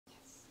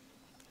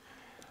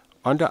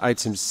Under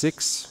item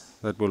 6,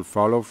 that will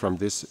follow from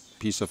this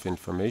piece of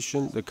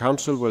information, the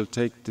Council will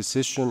take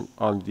decision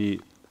on the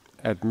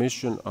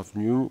admission of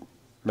new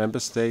member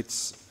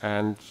states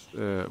and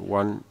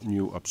one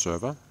new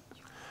observer.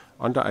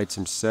 Under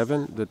item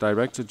 7, the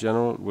Director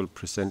General will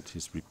present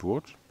his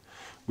report.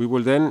 We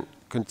will then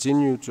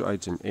continue to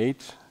item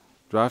 8,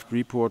 draft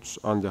reports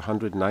on the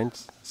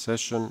 109th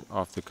session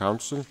of the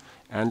Council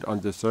and on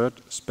the third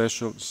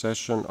special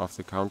session of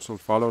the Council,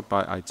 followed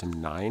by item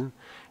 9,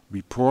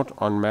 report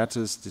on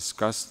matters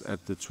discussed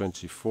at the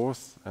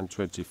 24th and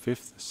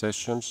 25th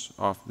sessions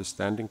of the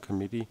Standing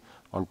Committee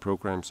on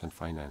Programs and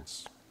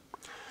Finance.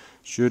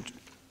 Should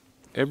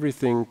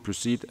everything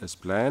proceed as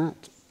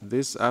planned,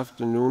 this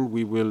afternoon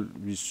we will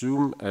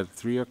resume at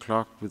 3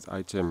 o'clock with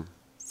item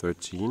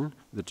 13,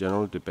 the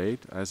general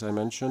debate, as I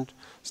mentioned,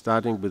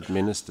 starting with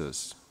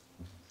ministers.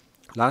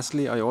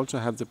 Lastly, I also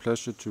have the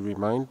pleasure to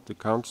remind the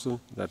Council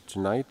that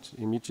tonight,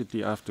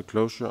 immediately after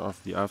closure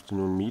of the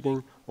afternoon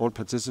meeting, all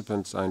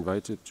participants are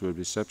invited to a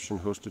reception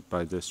hosted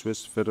by the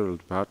Swiss Federal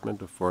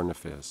Department of Foreign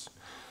Affairs.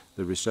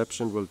 The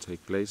reception will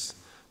take place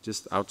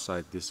just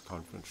outside this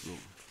conference room.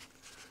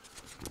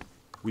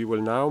 We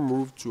will now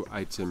move to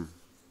item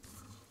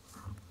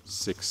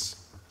 6.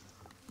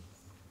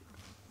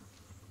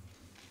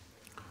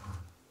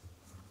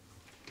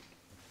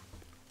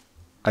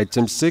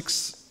 Item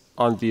 6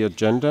 on the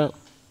agenda,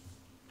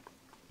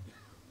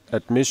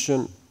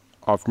 admission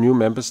of new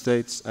member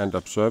states and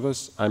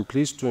observers. I'm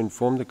pleased to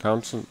inform the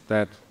Council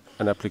that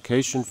an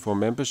application for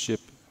membership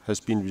has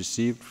been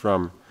received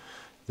from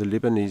the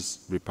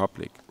Lebanese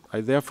Republic. I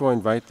therefore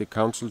invite the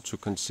Council to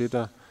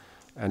consider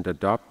and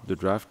adopt the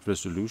draft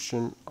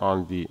resolution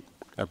on the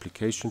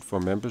application for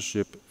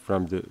membership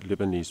from the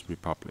Lebanese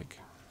Republic.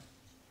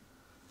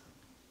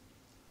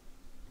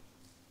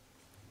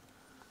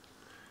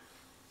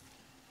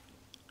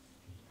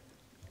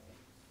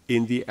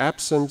 In the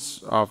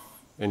absence of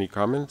any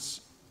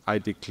comments, I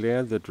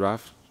declare the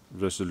draft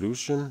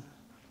resolution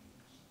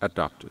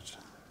adopted.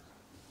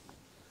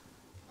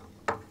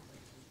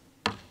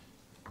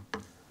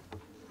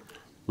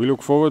 We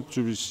look forward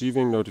to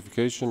receiving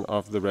notification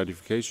of the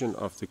ratification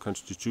of the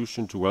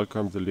Constitution to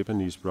welcome the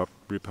Lebanese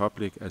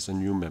Republic as a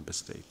new member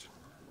state.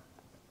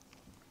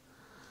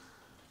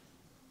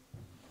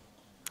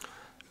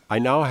 I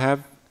now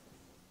have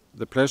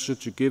the pleasure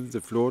to give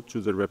the floor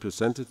to the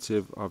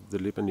representative of the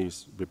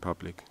Lebanese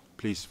Republic.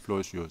 Please, the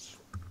floor is yours.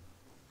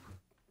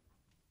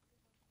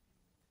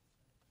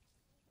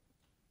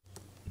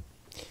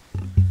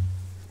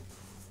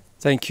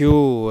 Thank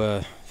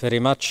you very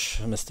much,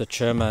 Mr.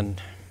 Chairman.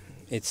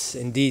 It's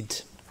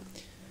indeed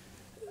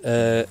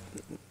an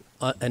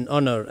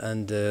honor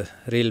and a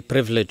real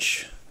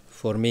privilege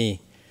for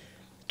me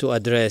to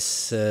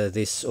address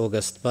this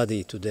august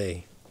body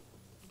today.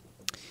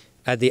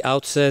 At the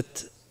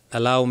outset,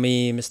 allow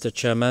me, Mr.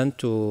 Chairman,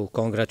 to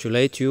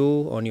congratulate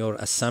you on your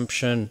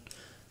assumption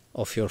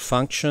of your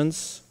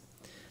functions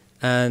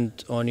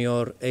and on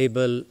your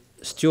able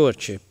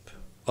stewardship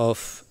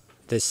of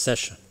this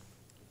session.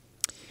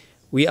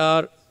 We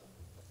are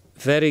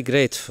very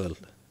grateful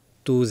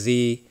to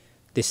the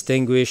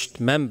distinguished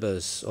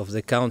members of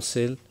the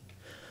Council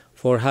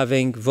for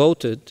having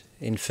voted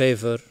in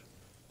favor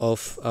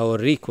of our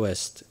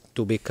request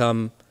to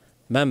become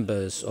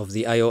members of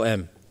the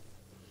IOM.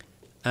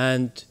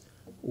 And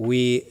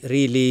we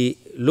really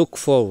look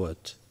forward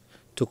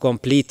to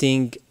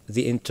completing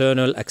the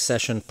internal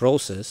accession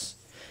process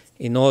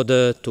in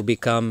order to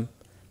become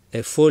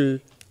a full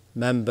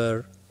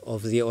member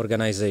of the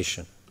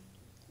organization.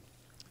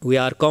 We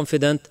are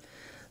confident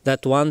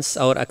that once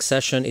our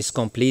accession is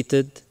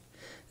completed,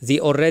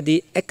 the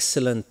already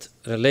excellent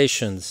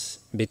relations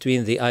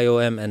between the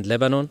IOM and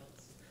Lebanon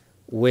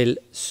will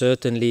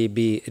certainly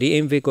be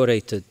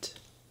reinvigorated,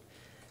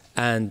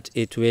 and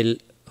it will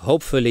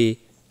hopefully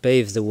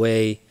pave the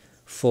way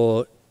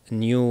for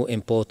new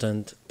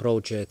important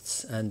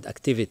projects and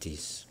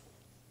activities.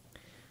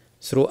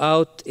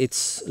 Throughout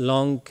its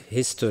long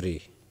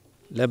history,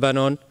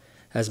 Lebanon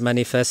has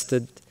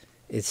manifested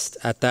its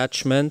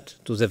attachment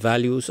to the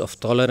values of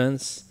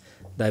tolerance,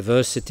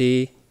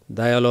 diversity,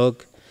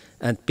 dialogue,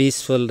 and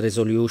peaceful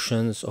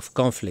resolutions of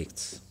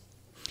conflicts.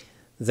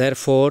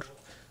 Therefore,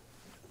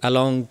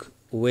 along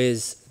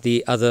with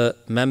the other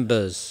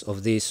members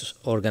of this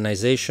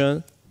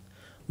organization,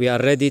 we are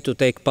ready to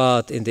take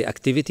part in the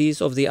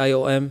activities of the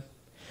IOM,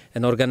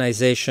 an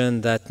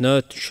organization that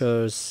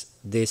nurtures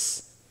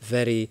these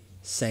very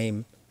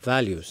same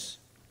values.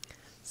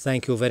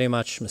 Thank you very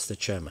much, Mr.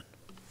 Chairman.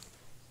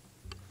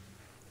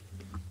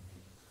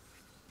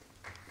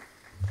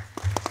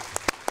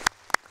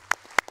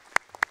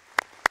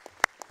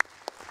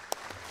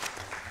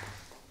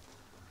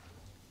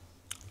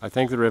 I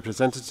thank the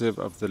representative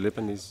of the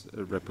Lebanese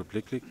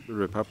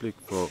Republic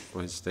for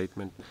his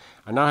statement.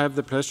 I now have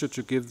the pleasure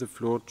to give the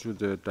floor to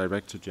the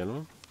Director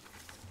General.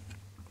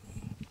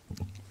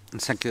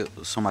 Thank you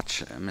so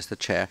much, Mr.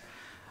 Chair.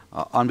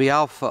 On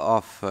behalf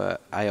of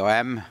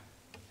IOM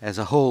as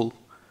a whole,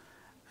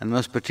 and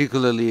most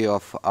particularly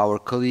of our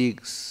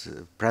colleagues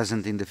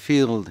present in the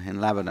field in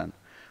Lebanon,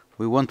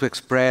 we want to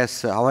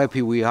express how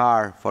happy we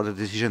are for the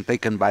decision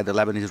taken by the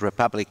Lebanese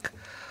Republic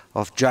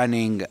of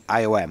joining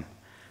IOM.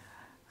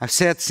 I've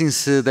said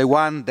since day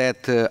one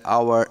that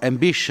our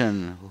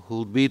ambition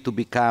would be to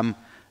become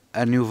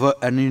an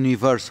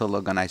universal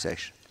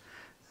organization.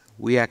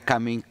 We are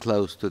coming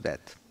close to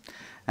that.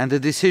 And the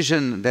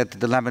decision that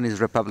the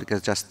Lebanese Republic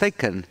has just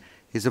taken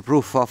is a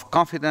proof of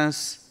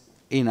confidence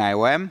in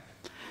IOM,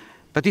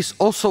 but it's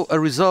also the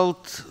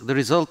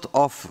result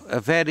of a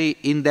very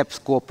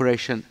in-depth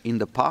cooperation in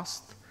the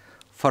past,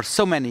 for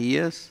so many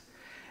years,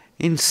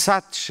 in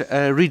such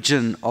a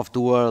region of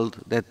the world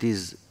that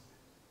is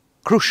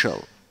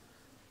crucial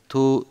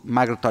to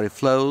migratory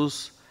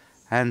flows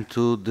and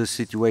to the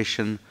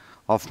situation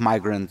of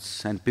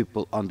migrants and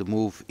people on the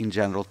move in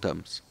general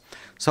terms.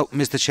 So,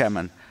 Mr.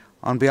 Chairman,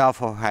 on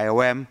behalf of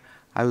IOM,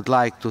 I would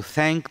like to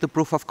thank the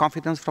proof of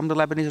confidence from the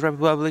Lebanese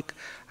Republic.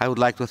 I would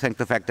like to thank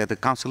the fact that the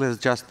Council has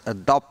just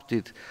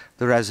adopted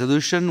the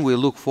resolution. We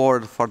look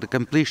forward for the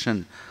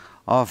completion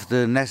of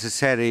the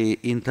necessary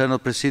internal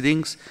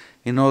proceedings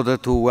in order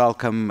to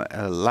welcome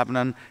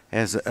Lebanon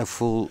as a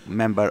full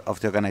member of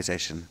the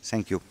organization.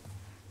 Thank you.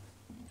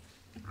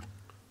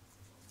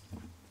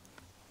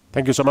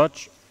 Thank you so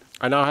much.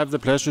 I now have the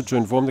pleasure to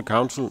inform the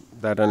Council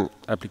that an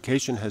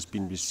application has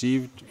been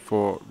received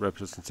for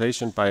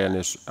representation by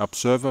an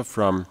observer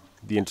from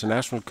the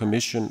International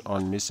Commission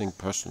on Missing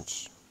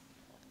Persons.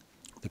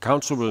 The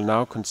Council will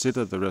now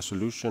consider the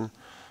resolution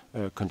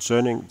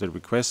concerning the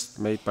request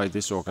made by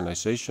this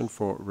organization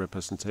for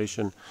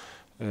representation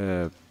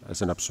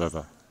as an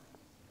observer.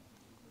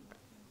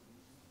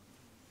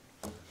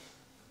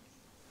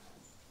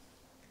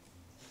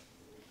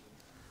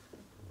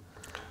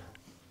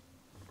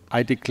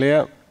 I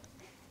declare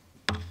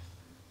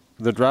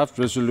the draft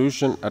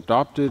resolution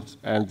adopted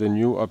and the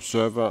new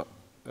observer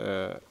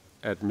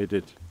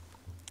admitted.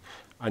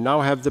 I now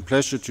have the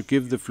pleasure to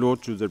give the floor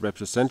to the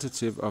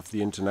representative of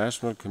the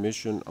International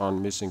Commission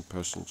on Missing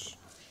Persons.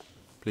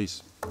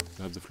 Please,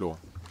 you have the floor.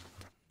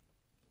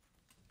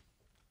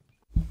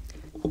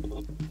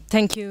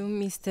 Thank you,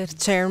 Mr.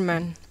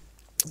 Chairman.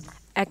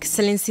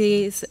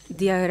 Excellencies,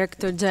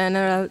 Director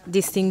General,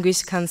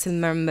 distinguished Council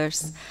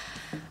members.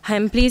 I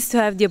am pleased to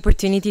have the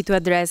opportunity to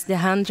address the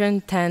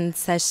 110th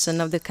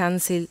session of the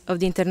Council of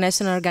the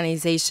International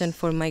Organization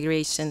for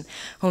Migration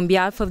on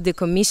behalf of the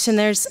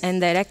Commissioners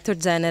and Director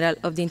General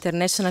of the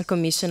International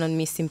Commission on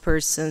Missing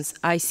Persons,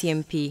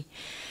 ICMP.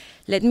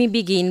 Let me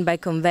begin by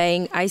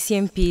conveying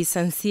ICMP's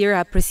sincere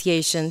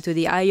appreciation to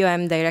the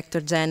IOM Director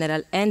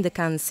General and the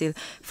Council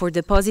for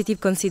the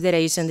positive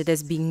consideration that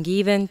has been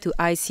given to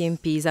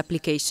ICMP's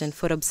application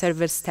for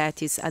observer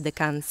status at the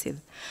Council.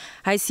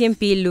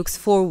 ICMP looks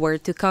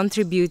forward to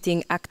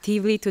contributing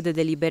actively to the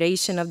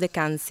deliberation of the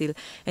Council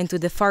and to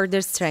the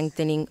further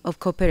strengthening of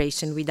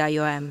cooperation with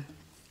IOM.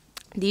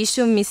 The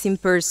issue of missing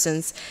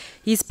persons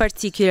is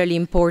particularly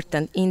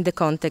important in the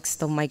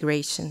context of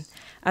migration.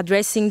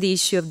 Addressing the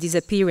issue of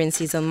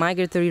disappearances on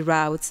migratory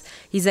routes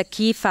is a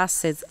key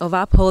facet of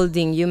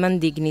upholding human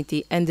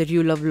dignity and the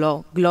rule of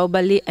law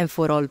globally and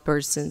for all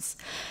persons.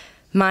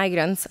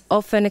 Migrants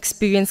often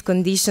experience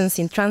conditions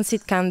in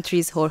transit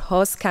countries or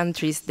host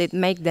countries that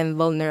make them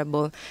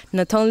vulnerable,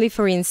 not only,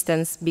 for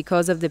instance,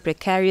 because of the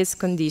precarious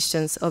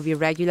conditions of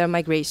irregular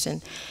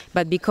migration,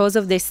 but because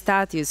of their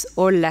status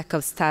or lack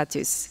of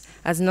status.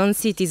 As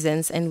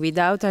non-citizens and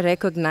without a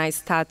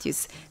recognized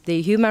status,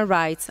 their human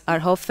rights are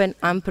often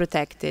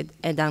unprotected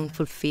and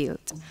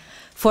unfulfilled.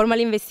 Formal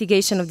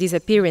investigation of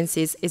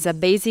disappearances is a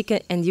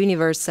basic and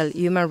universal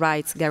human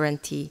rights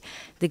guarantee.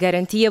 The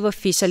guarantee of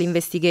official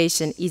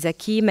investigation is a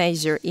key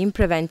measure in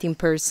preventing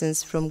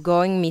persons from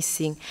going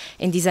missing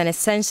and is an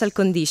essential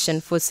condition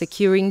for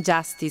securing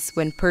justice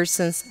when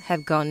persons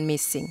have gone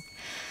missing.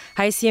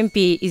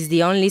 ICMP is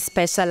the only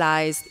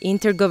specialized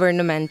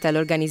intergovernmental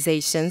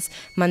organization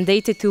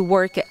mandated to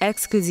work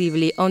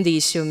exclusively on the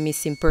issue of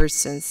missing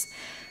persons.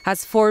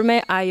 As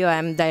former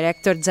IOM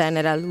Director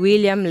General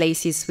William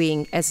Lacey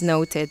Swing has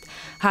noted,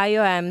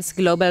 IOM's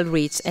global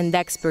reach and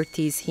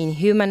expertise in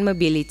human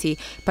mobility,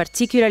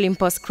 particularly in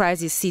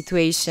post-crisis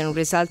situations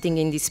resulting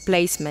in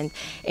displacement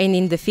and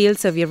in the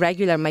fields of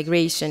irregular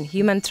migration,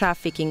 human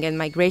trafficking and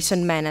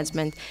migration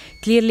management,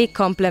 clearly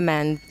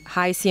complement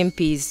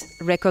ICMP's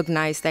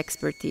recognized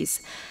expertise.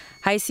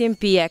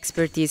 ICMP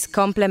expertise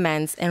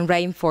complements and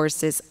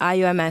reinforces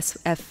IOM's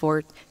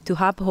effort to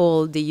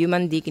uphold the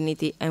human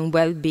dignity and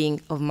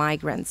well-being of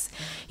migrants.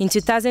 In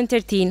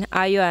 2013,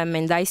 IOM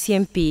and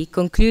ICMP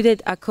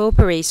concluded a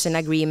cooperation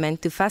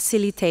agreement to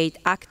facilitate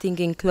acting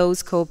in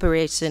close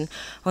cooperation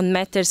on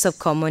matters of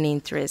common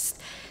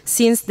interest.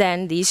 Since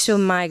then, the issue of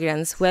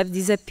migrants who have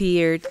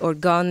disappeared or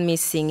gone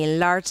missing in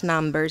large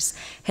numbers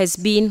has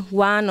been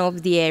one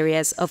of the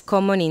areas of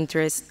common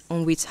interest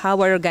on which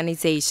our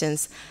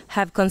organizations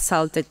have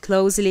consulted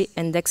closely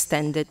and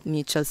extended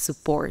mutual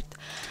support.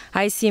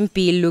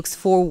 ICMP looks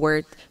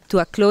forward to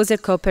a closer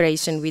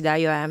cooperation with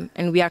IOM,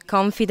 and we are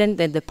confident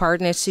that the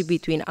partnership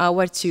between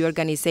our two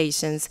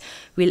organizations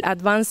will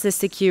advance the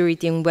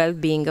security and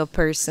well-being of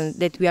persons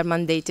that we are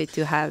mandated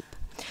to help.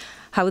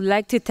 I would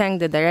like to thank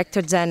the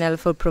Director General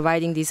for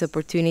providing this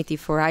opportunity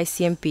for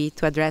ICMP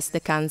to address the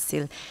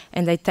Council,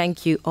 and I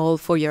thank you all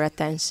for your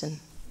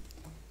attention.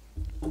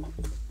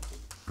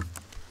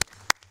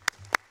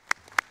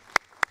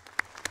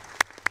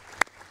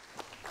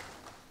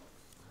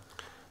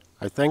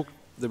 I thank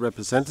the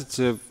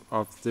representative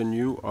of the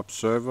new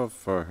observer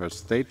for her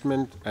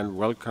statement and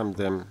welcome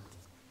them,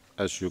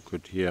 as you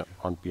could hear,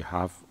 on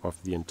behalf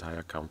of the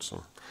entire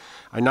Council.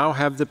 I now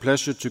have the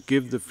pleasure to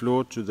give the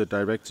floor to the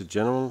Director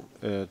General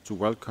to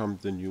welcome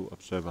the new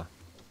observer.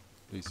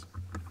 Please.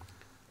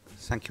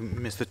 Thank you,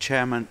 Mr.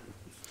 Chairman.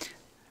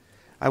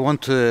 I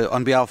want to,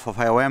 on behalf of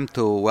IOM,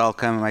 to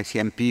welcome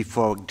ICMP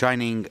for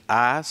joining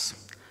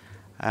us.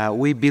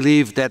 We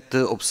believe that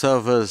the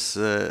observers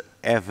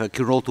have a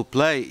key role to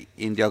play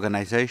in the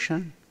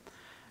organization,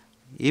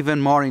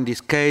 even more in this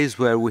case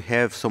where we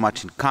have so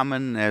much in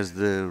common, as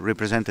the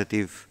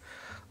representative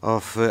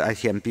of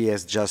ICMP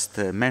has just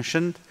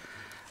mentioned.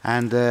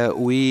 And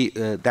we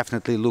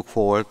definitely look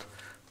forward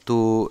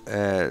to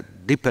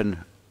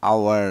deepen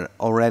our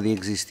already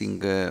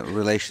existing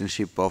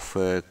relationship of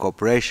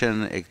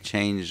cooperation,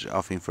 exchange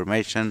of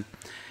information,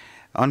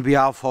 on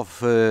behalf of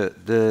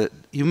the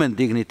human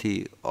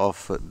dignity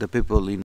of the people in